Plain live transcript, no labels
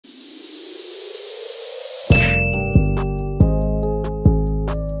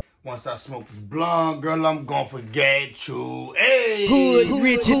Once I smoke this blunt, girl, I'm gonna forget you. Hey, Hood,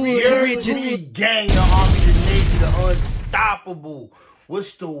 Richard, gang, the army, the navy, the unstoppable.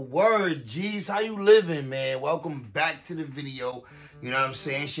 What's the word, G's? How you living, man? Welcome back to the video. You know what I'm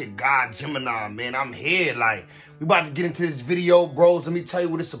saying? Shit, God, Gemini, man. I'm here. Like, we about to get into this video, bros. Let me tell you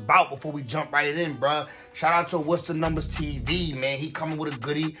what it's about before we jump right in, bro. Shout out to What's the Numbers TV, man. He coming with a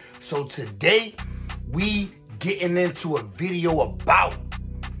goodie. So today, we getting into a video about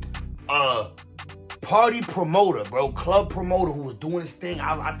a party promoter, bro. Club promoter who was doing this thing,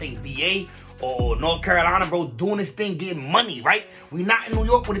 I think VA or North Carolina, bro, doing this thing, getting money, right? We not in New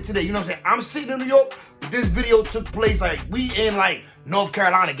York with it today. You know what I'm saying? I'm sitting in New York, but this video took place, like, we in, like, North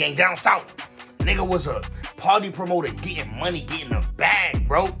Carolina, gang, down south. Nigga was a party promoter getting money, getting a bag,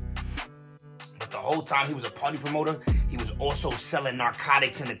 bro. But the whole time he was a party promoter, he was also selling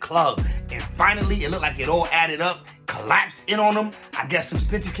narcotics in the club. And finally, it looked like it all added up, collapsed in on him. I guess some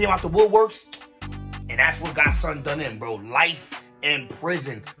snitches came out the woodworks, and that's what got son done in, bro. Life in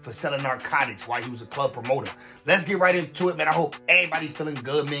prison for selling narcotics while he was a club promoter. Let's get right into it, man. I hope everybody feeling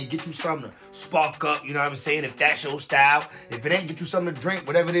good, man. Get you something to spark up, you know what I'm saying? If that's your style. If it ain't, get you something to drink,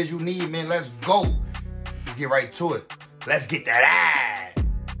 whatever it is you need, man. Let's go. Let's get right to it. Let's get that ad.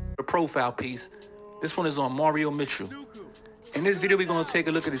 The profile piece. This one is on Mario Mitchell. In this video, we're going to take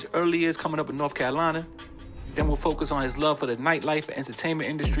a look at his early years coming up in North Carolina. Then we'll focus on his love for the nightlife and entertainment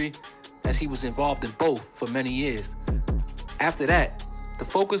industry, as he was involved in both for many years. After that, the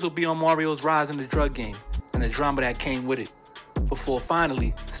focus will be on Mario's rise in the drug game and the drama that came with it, before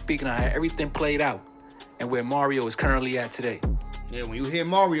finally speaking on how everything played out and where Mario is currently at today. Yeah, when you hear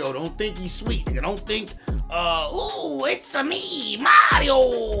Mario, don't think he's sweet. Nigga, don't think, ooh, it's a me,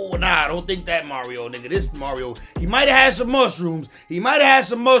 Mario. Nah, don't think that Mario, nigga. This Mario, he might have had some mushrooms. He might have had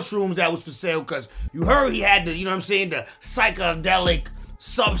some mushrooms that was for sale, because you heard he had the, you know what I'm saying, the psychedelic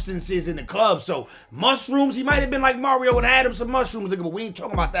substances in the club. So mushrooms, he might have been like Mario and had him some mushrooms, nigga, but we ain't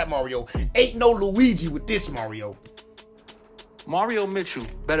talking about that Mario. Ain't no Luigi with this Mario. Mario Mitchell,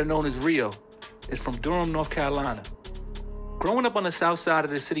 better known as Rio, is from Durham, North Carolina. Growing up on the south side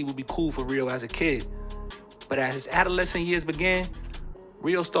of the city would be cool for Rio as a kid, but as his adolescent years began,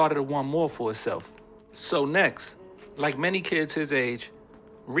 Rio started to want more for himself. So next, like many kids his age,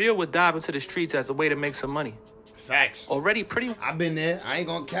 Rio would dive into the streets as a way to make some money. Facts. Already pretty... I've been there. I ain't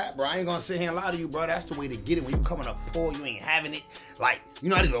gonna cap, bro. I ain't gonna sit here and lie to you, bro. That's the way to get it. When you coming up poor, you ain't having it. Like, you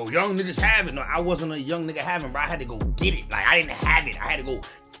know how to go, young niggas have it. No, I wasn't a young nigga having, bro. I had to go get it. Like, I didn't have it. I had to go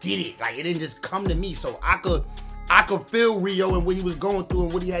get it. Like, it didn't just come to me. So I could feel Rio and what he was going through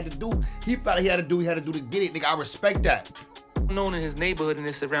and what he had to do. He felt he had to do to get it, nigga. I respect that. Known in his neighborhood and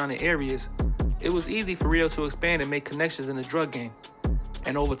his surrounding areas, it was easy for Rio to expand and make connections in the drug game.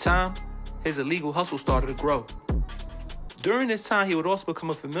 And over time, his illegal hustle started to grow. During this time, he would also become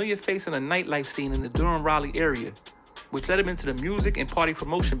a familiar face in the nightlife scene in the Durham-Raleigh area, which led him into the music and party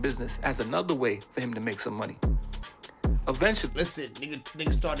promotion business as another way for him to make some money. Eventually... Listen,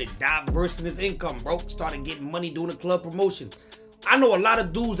 nigga started diversing his income, bro. Started getting money doing the club promotion. I know a lot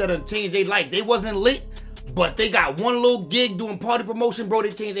of dudes that done changed their life. They wasn't lit, but they got one little gig doing party promotion, bro.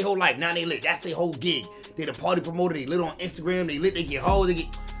 They changed their whole life. Now they lit. That's their whole gig. They the party promoter. They lit on Instagram. They lit. They get hoes. They get...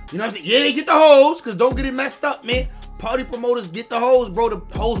 You know what I'm saying? Yeah, they get the hoes, because don't get it messed up, man. Party promoters get the hoes, bro.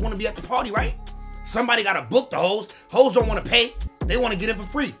 The hoes want to be at the party, right? Somebody got to book the hoes. Hoes don't want to pay. They want to get in for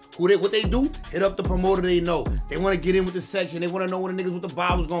free. What they do? Hit up the promoter they know. They want to get in with the section. They want to know when the niggas with the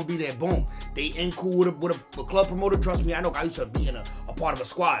Bible's going to be there. Boom. They in cool with a club promoter. Trust me, I know. I used to be in a part of a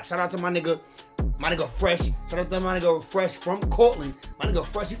squad. Shout out to my nigga Fresh. Shout out to my nigga Fresh from Cortland. My nigga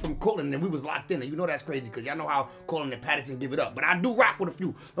Fresh, he from Cortland, and we was locked in. And you know that's crazy, because y'all know how Cortland and Patterson give it up. But I do rock with a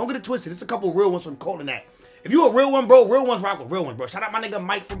few. Don't get it twisted. There's a couple real ones from Cortland that... If you a real one, bro, real ones rock with real ones, bro. Shout out my nigga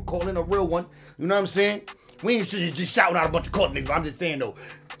Mike from Cortland, a real one. You know what I'm saying? We ain't just shouting out a bunch of Cortland niggas, but I'm just saying, though,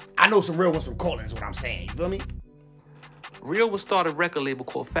 I know some real ones from Cortland is what I'm saying. You feel me? Rio would start a record label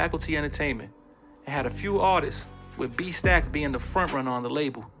called Faculty Entertainment and had a few artists, with B Stacks being the front runner on the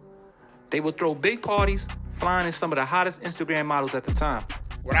label. They would throw big parties, flying in some of the hottest Instagram models at the time.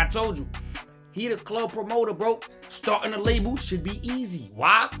 What I told you, he the club promoter, bro. Starting a label should be easy.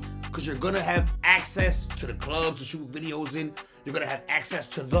 Why? Because you're going to have access to the clubs to shoot videos in. You're going to have access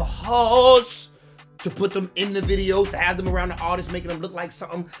to the hoes to put them in the video, to have them around the artists, making them look like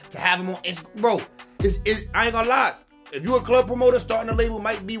something, to have them on Instagram. Bro, I ain't going to lie. If you're a club promoter, starting a label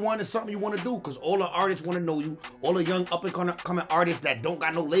might be one. It's something you want to do, because all the artists want to know you. All the young up-and-coming artists that don't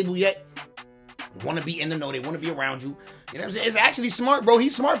got no label yet want to be in the know. They want to be around you. You know what I'm saying? It's actually smart, bro.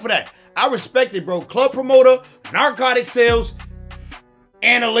 He's smart for that. I respect it, bro. Club promoter, narcotic sales,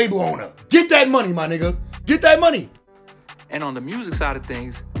 and a label owner. Get that money, my nigga. Get that money. And on the music side of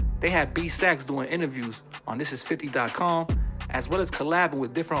things, They had B Stacks doing interviews on thisis50.com, as well as collabing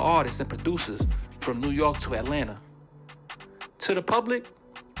with different artists and producers from New York to Atlanta. To the public,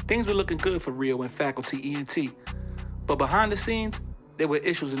 things were looking good for Rio and Faculty ENT, but behind the scenes, there were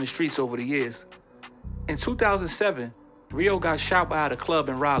issues in the streets over the years. In 2007, Rio got shot by at a club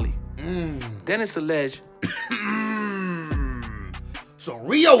in Raleigh. Then it's alleged so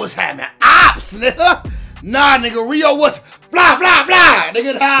Rio was having ops, nigga. Nah, nigga, Rio was fly,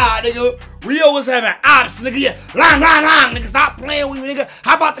 nigga. Nah, nigga, Rio was having ops, nigga. Yeah, long, nigga. Stop playing with me, nigga.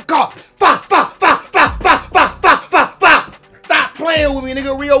 How about the car? Stop playing with me,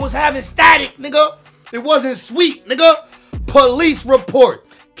 nigga. Rio was having static, nigga. It wasn't sweet, nigga. Police report: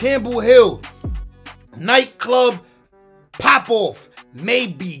 Campbell Hill nightclub pop-off may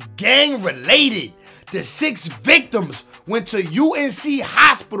be gang-related. The 6 victims went to UNC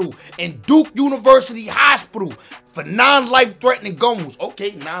Hospital and Duke University Hospital for non-life-threatening gun wounds.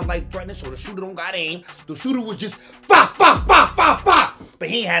 Okay, non-life-threatening, so the shooter don't got aim. The shooter was just fa. But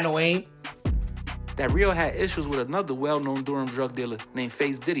he ain't had no aim. that Rio had issues with another well-known Durham drug dealer named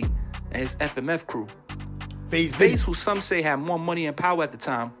Face Diddy and his FMF crew. Face, who some say had more money and power at the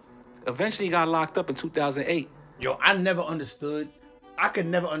time, eventually got locked up in 2008. Yo, I could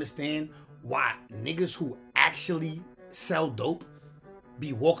never understand why niggas who actually sell dope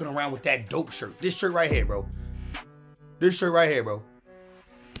be walking around with that dope shirt. This shirt right here, bro.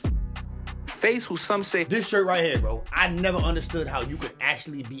 Face, who some say... This shirt right here, bro. I never understood how you could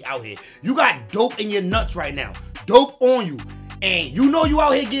actually be out here. You got dope in your nuts right now. Dope on you. And you know you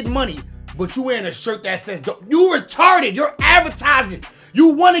out here getting money, but you wearing a shirt that says dope. You retarded. You're advertising.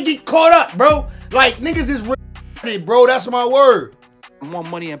 You want to get caught up, bro. Like, niggas is retarded, bro. That's my word. More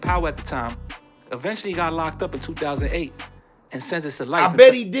money and power at the time, eventually got locked up in 2008 and sentenced to life. I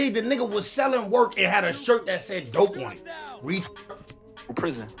bet he did. The nigga was selling work and had a shirt that said dope on it.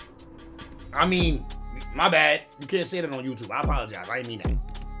 Prison. I mean, my bad. You can't say that on YouTube. I apologize. I didn't mean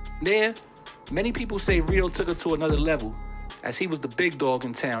that. There, many people say Rio took it to another level, as he was the big dog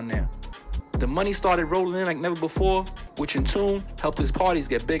in town now. The money started rolling in like never before, which in turn helped his parties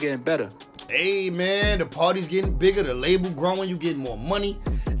get bigger and better. Hey, man, the party's getting bigger, the label growing, you getting more money.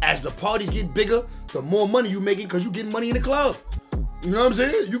 As the parties get bigger, the more money you making because you getting money in the club. You know what I'm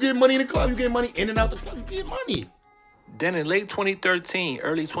saying? You getting money in the club, you getting money in and out the club, you getting money. Then in late 2013,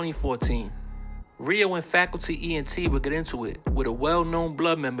 early 2014, Rio and Faculty ENT would get into it with a well-known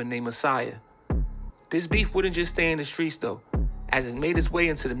blood member named Messiah. This beef wouldn't just stay in the streets though, as it made its way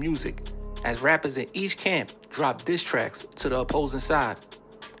into the music, as rappers in each camp dropped diss tracks to the opposing side.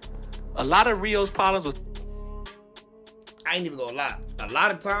 A lot of Rio's problems was... I ain't even gonna lie. A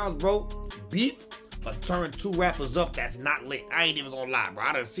lot of times, bro, beef will turn 2 rappers up that's not lit. I ain't even gonna lie, bro.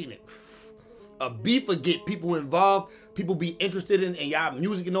 I done seen it. A beef will get people involved, people be interested in y'all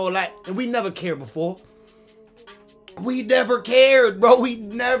music and all that, and we never cared before. We never cared, bro. We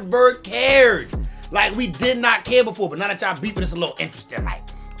never cared. Like, we did not care before, but now that y'all beefing, it's a little interesting. Like,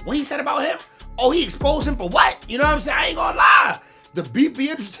 what he said about him? Oh, he exposed him for what? You know what I'm saying? I ain't gonna lie. The beef be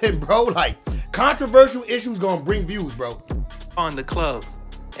interesting, bro. Like, controversial issues gonna bring views, bro. On the clubs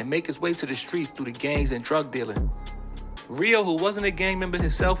and make his way to the streets through the gangs and drug dealing. Rio, who wasn't a gang member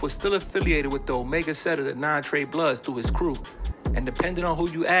himself, was still affiliated with the Omega set of the Non-Trade Bloods through his crew. And depending on who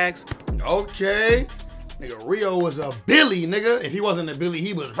you ask... Okay. Nigga, Rio was a Billy, nigga. If he wasn't a Billy,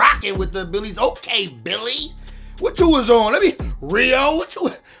 he was rocking with the Billies. Okay, Billy. What you was on? Rio,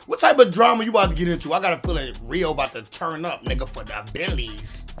 what type of drama you about to get into? I got a feeling Rio about to turn up, nigga, for the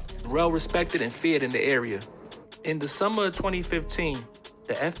Billies. Well respected and feared in the area. In the summer of 2015,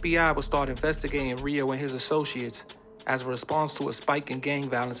 the FBI would start investigating Rio and his associates as a response to a spike in gang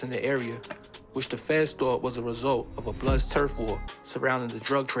violence in the area, which the feds thought was a result of a Bloods turf war surrounding the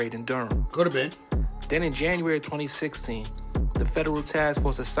drug trade in Durham. Could have been. Then in January 2016, the federal task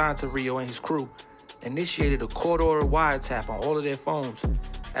force assigned to Rio and his crew initiated a court-ordered wiretap on all of their phones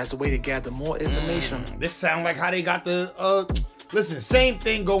as a way to gather more information. This sound like how they got the, listen, same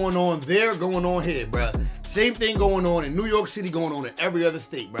thing going on there, going on here, bruh. Same thing going on in New York City, going on in every other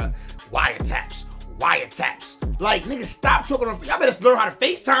state, bruh. Wiretaps. Like, niggas, stop talking on, y'all better learn how to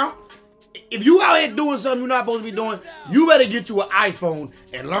FaceTime. If you out here doing something you're not supposed to be doing, you better get you an iPhone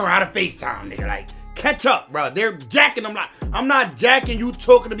and learn how to FaceTime, nigga. Like, catch up, bro. They're jacking them. I'm not jacking you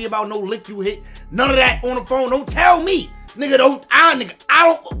talking to me about no lick you hit. None of that on the phone. Don't tell me. Nigga, I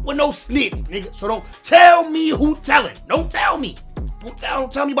don't with no snitch, nigga. So don't tell me who telling. Don't tell me.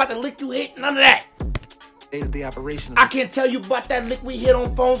 Don't tell me about the lick you hit. None of that. The operation. I can't tell you about that lick we hit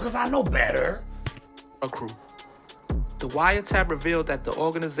on phones because I know better. A crew. The wiretap revealed that the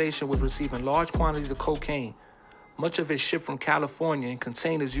organization was receiving large quantities of cocaine, much of it shipped from California in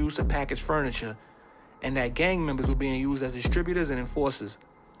containers used to package furniture, and that gang members were being used as distributors and enforcers.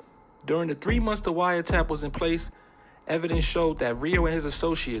 During the 3 months the wiretap was in place, evidence showed that Rio and his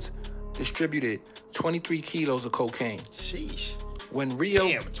associates distributed 23 kilos of cocaine. Sheesh. When Rio...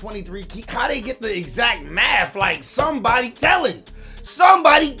 Damn, 23 kilos. How they get the exact math? Like, somebody telling.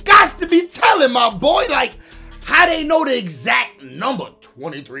 Somebody got to be telling, my boy. Like, how they know the exact number?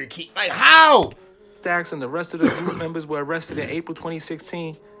 23 kilos. Like, how? Stacks and the rest of the group members were arrested in April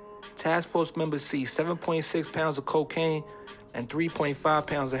 2016. Task force members seized 7.6 pounds of cocaine and 3.5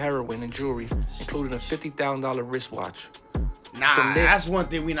 pounds of heroin and jewelry, including a $50,000 wristwatch. Nah, that's one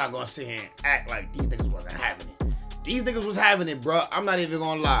thing we not gonna sit here and act like these niggas wasn't having it. These niggas was having it, bro. I'm not even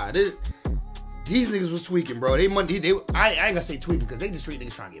gonna lie. These niggas was tweaking, bro. I ain't gonna say tweaking because they just street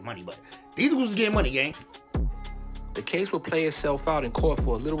niggas trying to get money, but these niggas was getting money, gang. The case would play itself out in court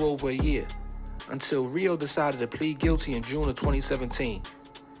for a little over a year, until Rio decided to plead guilty in June of 2017.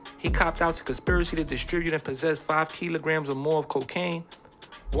 He copped out to conspiracy to distribute and possess 5 kilograms or more of cocaine,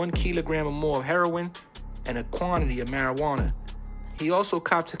 1 kilogram or more of heroin, and a quantity of marijuana. He also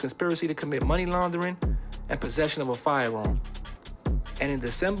copped to conspiracy to commit money laundering and possession of a firearm. And in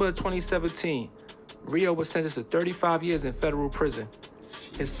December of 2017, Rio was sentenced to 35 years in federal prison.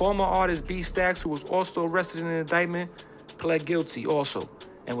 His former artist B Stacks, who was also arrested in an indictment, pled guilty also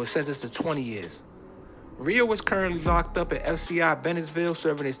and was sentenced to 20 years. Rio was currently locked up at FCI Bennettsville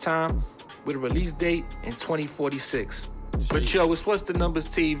serving his time with a release date in 2046. But yo, it's What's the Numbers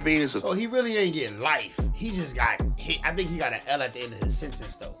TV. So he really ain't getting life. He just got hit. I think he got an L at the end of his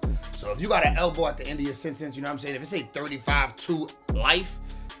sentence though. So if you got an elbow at the end of your sentence, you know what I'm saying? If it say 35 to life,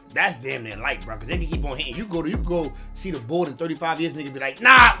 that's damn near life, bro. Because if you keep on hitting, you go see the board in 35 years, nigga be like,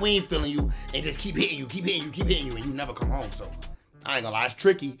 nah, we ain't feeling you, and just keep hitting you, and you never come home. So I ain't gonna lie, it's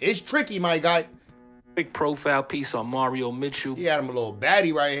tricky. It's tricky, my guy. Big profile piece on Mario Mitchell. He had him a little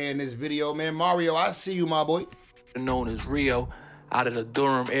baddie right here in this video, man. Mario, I see you, my boy. Known as Rio, out of the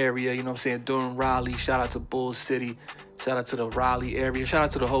Durham area, you know what I'm saying? Durham, Raleigh. Shout out to Bull City. Shout out to the Raleigh area. Shout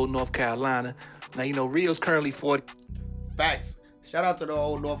out to the whole North Carolina. Now, you know, Rio's currently 40. Facts. Shout out to the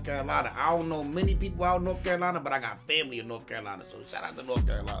whole North Carolina. I don't know many people out in North Carolina, but I got family in North Carolina, so shout out to North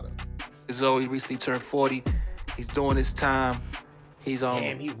Carolina. Zoe recently turned 40. He's doing his time. He's on.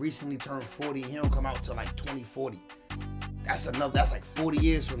 Damn, he recently turned 40. He don't come out till like 2040. That's like 40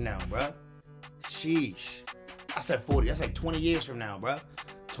 years from now, bruh. Sheesh. I said 40. That's like 20 years from now, bruh.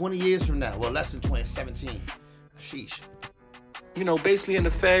 20 years from now. Well, less than 2017. Sheesh. You know, basically in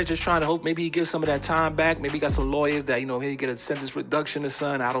the feds, just trying to hope maybe he gives some of that time back. Maybe he got some lawyers that, you know, he'll get a sentence reduction or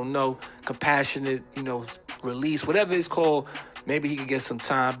something. I don't know. Compassionate, you know, release, whatever it's called. Maybe he could get some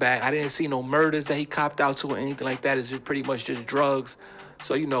time back. I didn't see no murders that he copped out to or anything like that. It's just pretty much just drugs.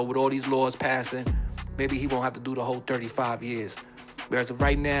 So, you know, with all these laws passing, maybe he won't have to do the whole 35 years. Whereas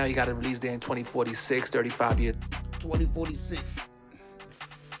right now, he got a release there in 2046, 35 years. 2046.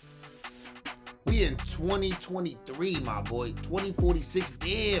 We in 2023, my boy. 2046,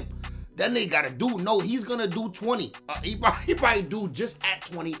 damn. That nigga gotta do, no, he's gonna do 20. He probably do just at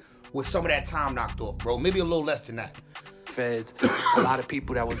 20 with some of that time knocked off, bro. Maybe a little less than that. Feds, a lot of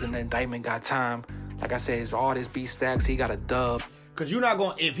people that was in the indictment got time. Like I said, his artist B Stacks, he got a dub. Cause you're not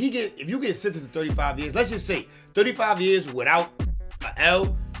going, if you get sentenced to 35 years, let's just say 35 years without an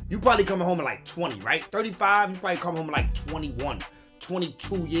L, you probably coming home in like 20, right? 35, you probably come home in like 21,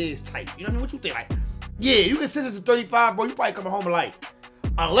 22 years type. You know what I mean? What you think? Like, yeah, you get sentenced to 35, bro, you probably coming home in like,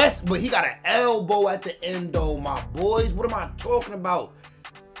 but he got an elbow at the end though, my boys. What am I talking about?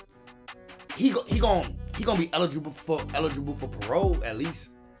 He gonna be eligible for parole at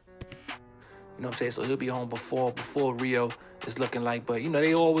least. You know what I'm saying? So he'll be home before Rio is looking like. But, you know,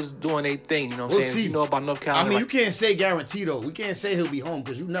 they always doing their thing. You know what I'm saying? See. You know about North Carolina. I mean, you can't say guarantee, though. We can't say he'll be home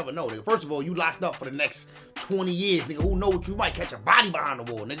because you never know, nigga. First of all, you locked up for the next 20 years, nigga. Who knows? You might catch a body behind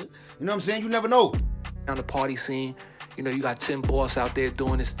the wall, nigga. You know what I'm saying? You never know. On the party scene, you know, you got Tim Boss out there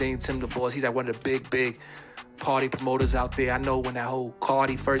doing his thing. Tim the Boss, he's like one of the big party promoters out there. I know when that whole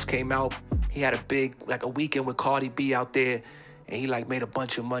Cardi first came out, he had a weekend with Cardi B out there, and he like made a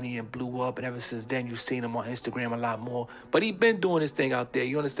bunch of money and blew up. And ever since then, you've seen him on Instagram a lot more. But he been doing his thing out there.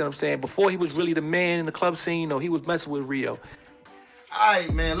 You understand what I'm saying? Before he was really the man in the club scene, he was messing with Rio. All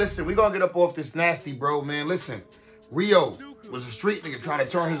right, man, listen, we gonna get up off this nasty, bro, man. Listen, Rio was a street nigga trying to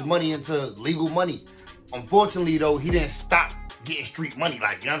turn his money into legal money. Unfortunately, though, he didn't stop getting street money,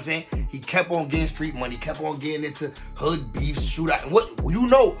 like, you know what I'm saying? He kept on getting street money, kept on getting into hood beef, shootout. You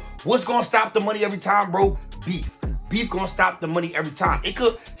know what's gonna stop the money every time, bro? Beef. Beef gonna stop the money every time. It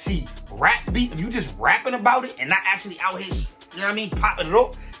could, see, rap beef, if you just rapping about it and not actually out here, you know what I mean, popping it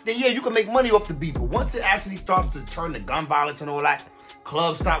up, then yeah, you can make money off the beef. But once it actually starts to turn to gun violence and all that,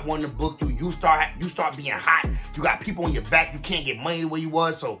 clubs stop wanting to book you. You start being hot. You got people on your back. You can't get money the way you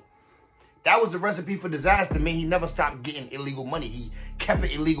was. So that was the recipe for disaster, man. He never stopped getting illegal money. He kept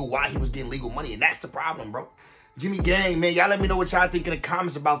it illegal while he was getting legal money. And that's the problem, bro. Jimmy Gang, man, y'all let me know what y'all think in the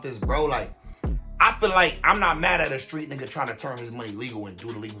comments about this, bro. Like, I feel like I'm not mad at a street nigga trying to turn his money legal and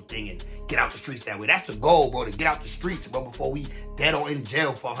do the legal thing and get out the streets that way. That's the goal, bro, to get out the streets, bro, before we dead or in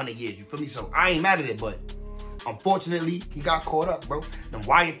jail for 100 years. You feel me? So I ain't mad at it, but unfortunately, he got caught up, bro. Them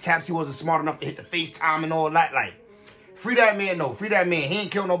wiretaps, he wasn't smart enough to hit the FaceTime and all that. Like, free that man, no. Free that man. He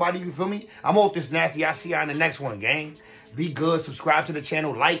ain't kill nobody, you feel me? I'm off this nasty. I'll see y'all in the next one, gang. Be good. Subscribe to the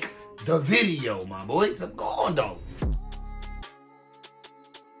channel. Like the video, my boys. I'm gone, though.